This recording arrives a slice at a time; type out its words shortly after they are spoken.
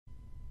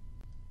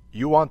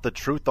You want the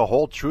truth, the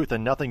whole truth,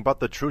 and nothing but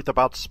the truth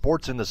about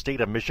sports in the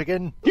state of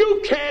Michigan? You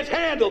can't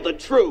handle the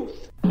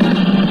truth!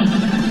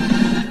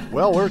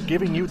 Well, we're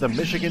giving you the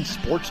Michigan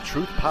Sports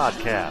Truth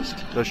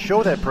Podcast, the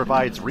show that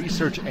provides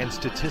research and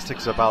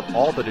statistics about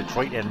all the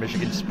Detroit and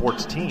Michigan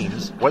sports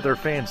teams, whether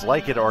fans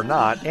like it or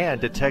not, and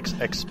detects,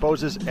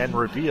 exposes, and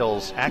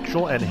reveals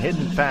actual and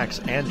hidden facts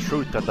and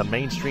truth that the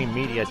mainstream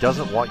media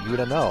doesn't want you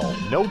to know.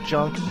 No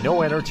junk,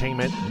 no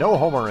entertainment, no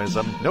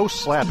homerism, no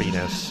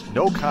slappiness,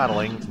 no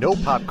coddling, no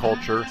pop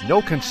culture, no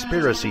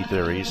conspiracy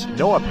theories,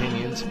 no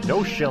opinions,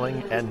 no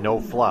shilling, and no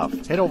fluff.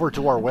 Head over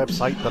to our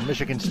website,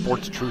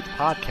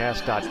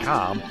 themichigansportstruthpodcast.com.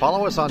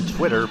 Follow us on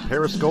Twitter,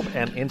 Periscope,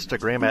 and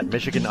Instagram at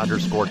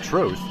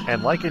Michigan_Truth,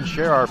 and like and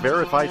share our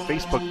verified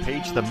Facebook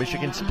page, the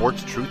Michigan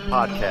Sports Truth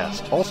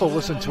Podcast. Also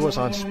listen to us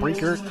on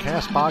Spreaker,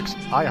 CastBox,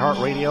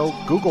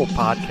 iHeartRadio, Google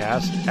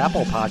Podcasts,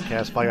 Apple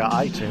Podcasts via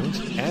iTunes,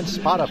 and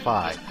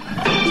Spotify.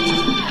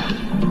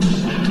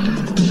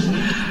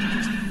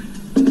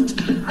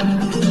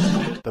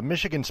 The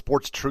Michigan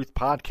Sports Truth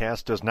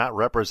Podcast does not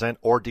represent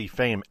or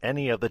defame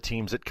any of the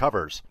teams it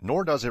covers,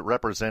 nor does it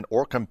represent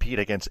or compete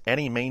against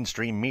any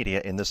mainstream media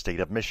in the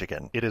state of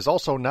Michigan. It is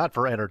also not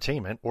for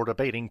entertainment or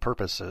debating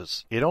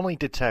purposes. It only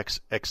detects,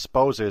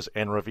 exposes,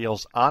 and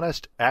reveals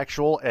honest,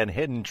 actual, and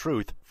hidden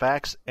truth,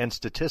 facts, and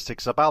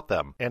statistics about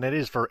them. And it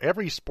is for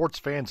every sports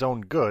fan's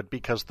own good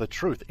because the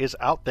truth is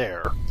out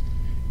there.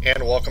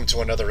 And welcome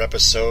to another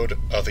episode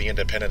of the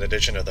independent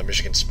edition of the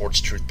Michigan Sports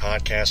Truth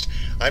Podcast.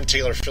 I'm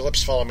Taylor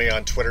Phillips. Follow me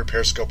on Twitter,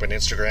 Periscope, and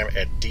Instagram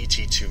at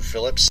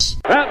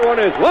DT2Phillips. That one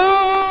is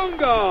long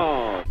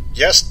gone!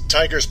 Yes,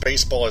 Tigers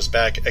baseball is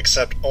back,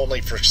 except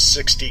only for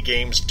 60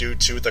 games due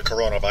to the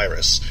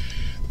coronavirus.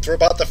 For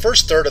about the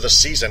first third of the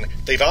season,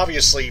 they've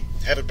obviously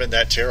haven't been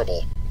that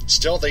terrible.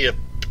 Still, they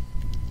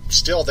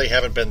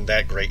haven't been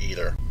that great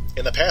either.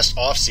 In the past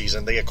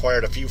offseason, they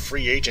acquired a few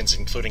free agents,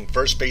 including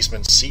first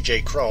baseman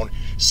C.J. Cron,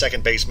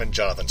 second baseman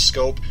Jonathan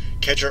Scope,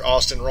 catcher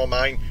Austin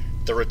Romine,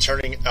 the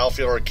returning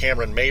outfielder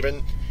Cameron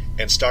Maben,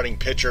 and starting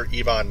pitcher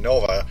Ivan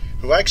Nova,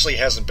 who actually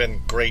hasn't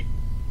been great,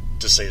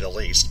 to say the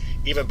least,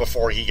 even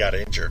before he got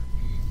injured.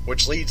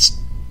 Which leads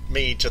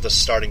me to the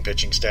starting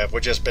pitching staff,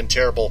 which has been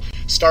terrible,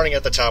 starting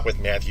at the top with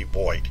Matthew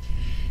Boyd.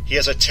 He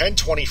has a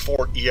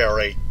 10.24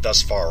 ERA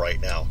thus far right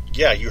now.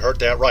 Yeah, you heard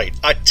that right.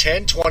 A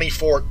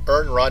 10.24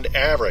 earned run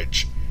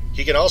average.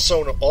 He can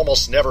also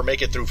almost never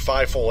make it through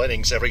 5 full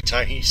innings every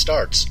time he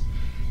starts.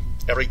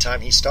 And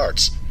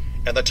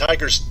the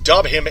Tigers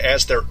dub him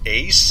as their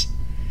ace?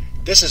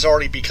 This has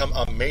already become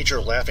a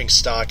major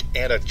laughingstock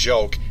and a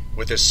joke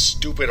with this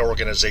stupid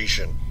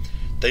organization.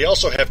 They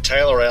also have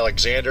Tyler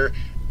Alexander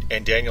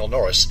and Daniel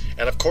Norris,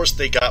 and of course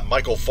they got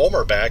Michael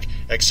Fulmer back,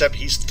 except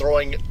he's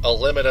throwing a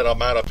limited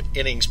amount of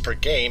innings per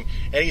game,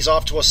 and he's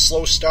off to a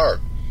slow start.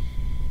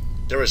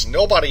 There is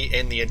nobody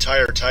in the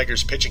entire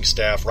Tigers pitching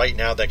staff right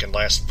now that can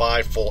last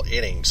 5 full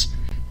innings,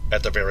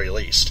 at the very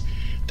least.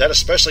 That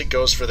especially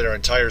goes for their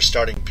entire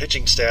starting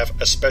pitching staff,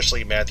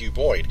 especially Matthew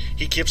Boyd.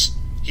 He keeps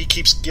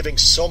giving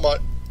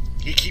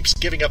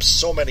up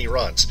so many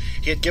runs.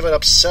 He had given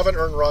up 7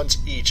 earned runs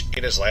each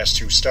in his last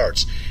 2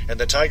 starts, and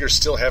the Tigers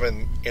still have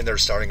him in their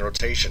starting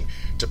rotation.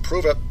 To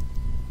prove it,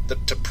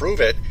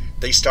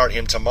 they start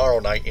him tomorrow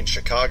night in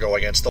Chicago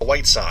against the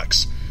White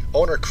Sox.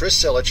 Owner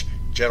Chris Ilitch,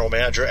 general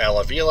manager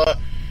Avila,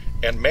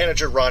 and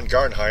manager Ron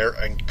Garnhire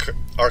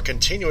are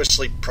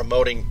continuously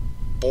promoting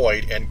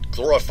Boyd and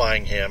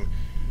glorifying him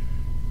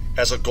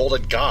as a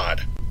golden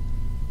god.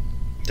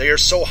 They are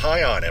so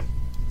high on him.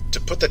 To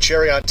put the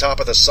cherry on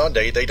top of the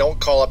sundae, they don't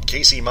call up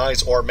Casey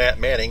Mize or Matt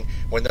Manning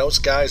when those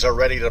guys are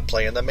ready to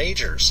play in the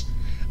majors.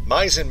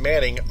 Mize and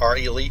Manning are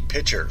elite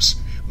pitchers.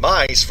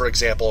 Mize, for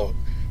example,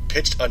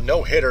 pitched a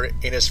no-hitter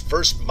in his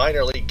first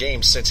minor league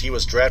game since he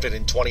was drafted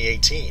in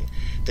 2018.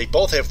 They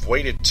both have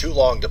waited too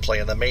long to play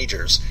in the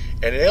majors,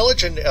 and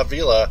Ilitch and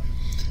Avila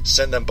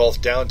send them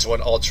both down to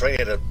an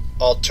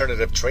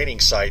alternative training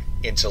site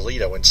in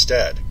Toledo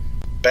instead.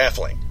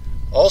 Baffling.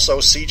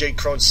 Also, C.J.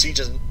 Cron's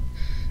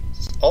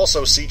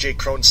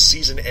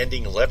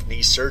season-ending left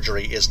knee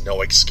surgery is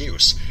no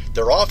excuse.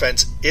 Their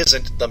offense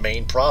isn't the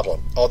main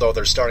problem, although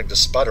they're starting to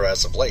sputter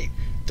as of late.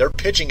 Their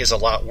pitching is a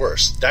lot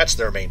worse. That's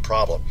their main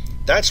problem.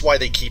 That's why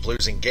they keep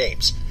losing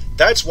games.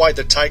 That's why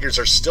the Tigers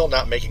are still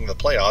not making the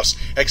playoffs,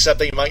 except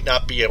they might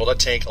not be able to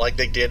tank like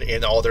they did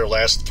in all their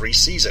last 3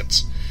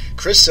 seasons.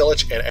 Chris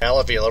Ilitch and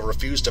Avila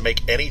refuse to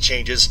make any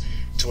changes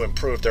to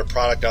improve their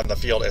product on the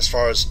field as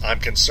far as I'm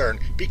concerned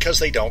because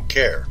they don't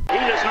care. He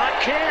does not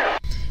care!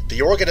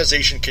 The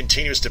organization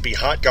continues to be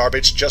hot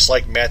garbage just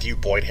like Matthew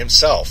Boyd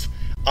himself.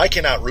 I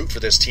cannot root for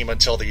this team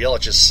until the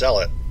Ilitches sell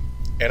it.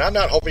 And I'm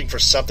not hoping for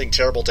something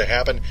terrible to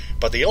happen,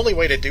 but the only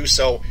way to do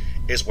so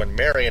is when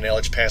Marian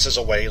Ilitch passes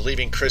away,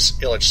 leaving Chris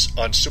Ilitch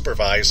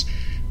unsupervised,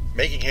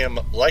 making him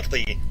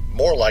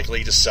more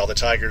likely to sell the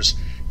Tigers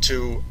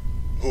to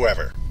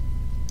whoever.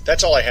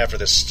 That's all I have for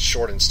this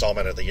short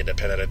installment of the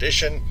Independent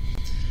Edition.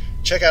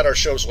 Check out our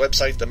show's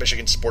website, the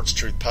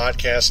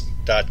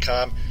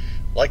MichiganSportsTruthPodcast.com.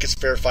 Like its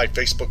verified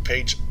Facebook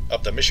page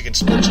of the Michigan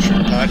Sports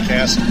Truth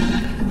Podcast,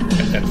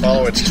 and and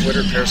follow its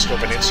Twitter,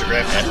 Periscope, and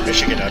Instagram at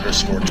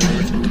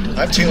Michigan_Truth.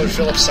 I'm Taylor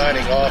Phillips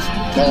signing off.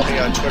 Follow me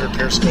on Twitter,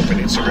 Periscope, and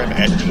Instagram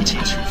at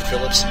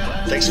DT2Phillips.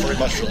 Thanks very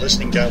much for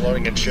listening,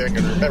 downloading, and sharing.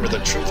 And remember, the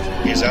truth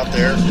is out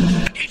there.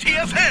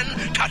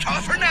 TTFN,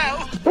 ta-ta for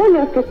now.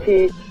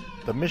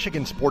 The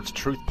Michigan Sports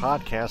Truth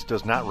Podcast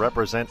does not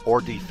represent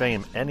or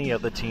defame any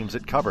of the teams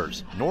it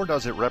covers, nor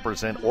does it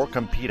represent or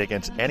compete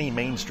against any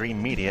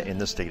mainstream media in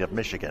the state of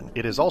Michigan.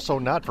 It is also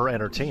not for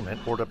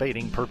entertainment or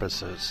debating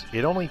purposes.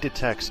 It only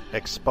detects,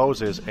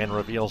 exposes, and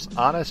reveals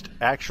honest,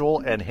 actual,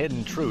 and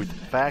hidden truth,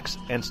 facts,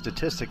 and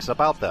statistics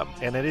about them.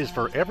 And it is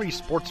for every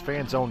sports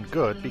fan's own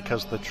good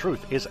because the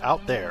truth is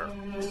out there.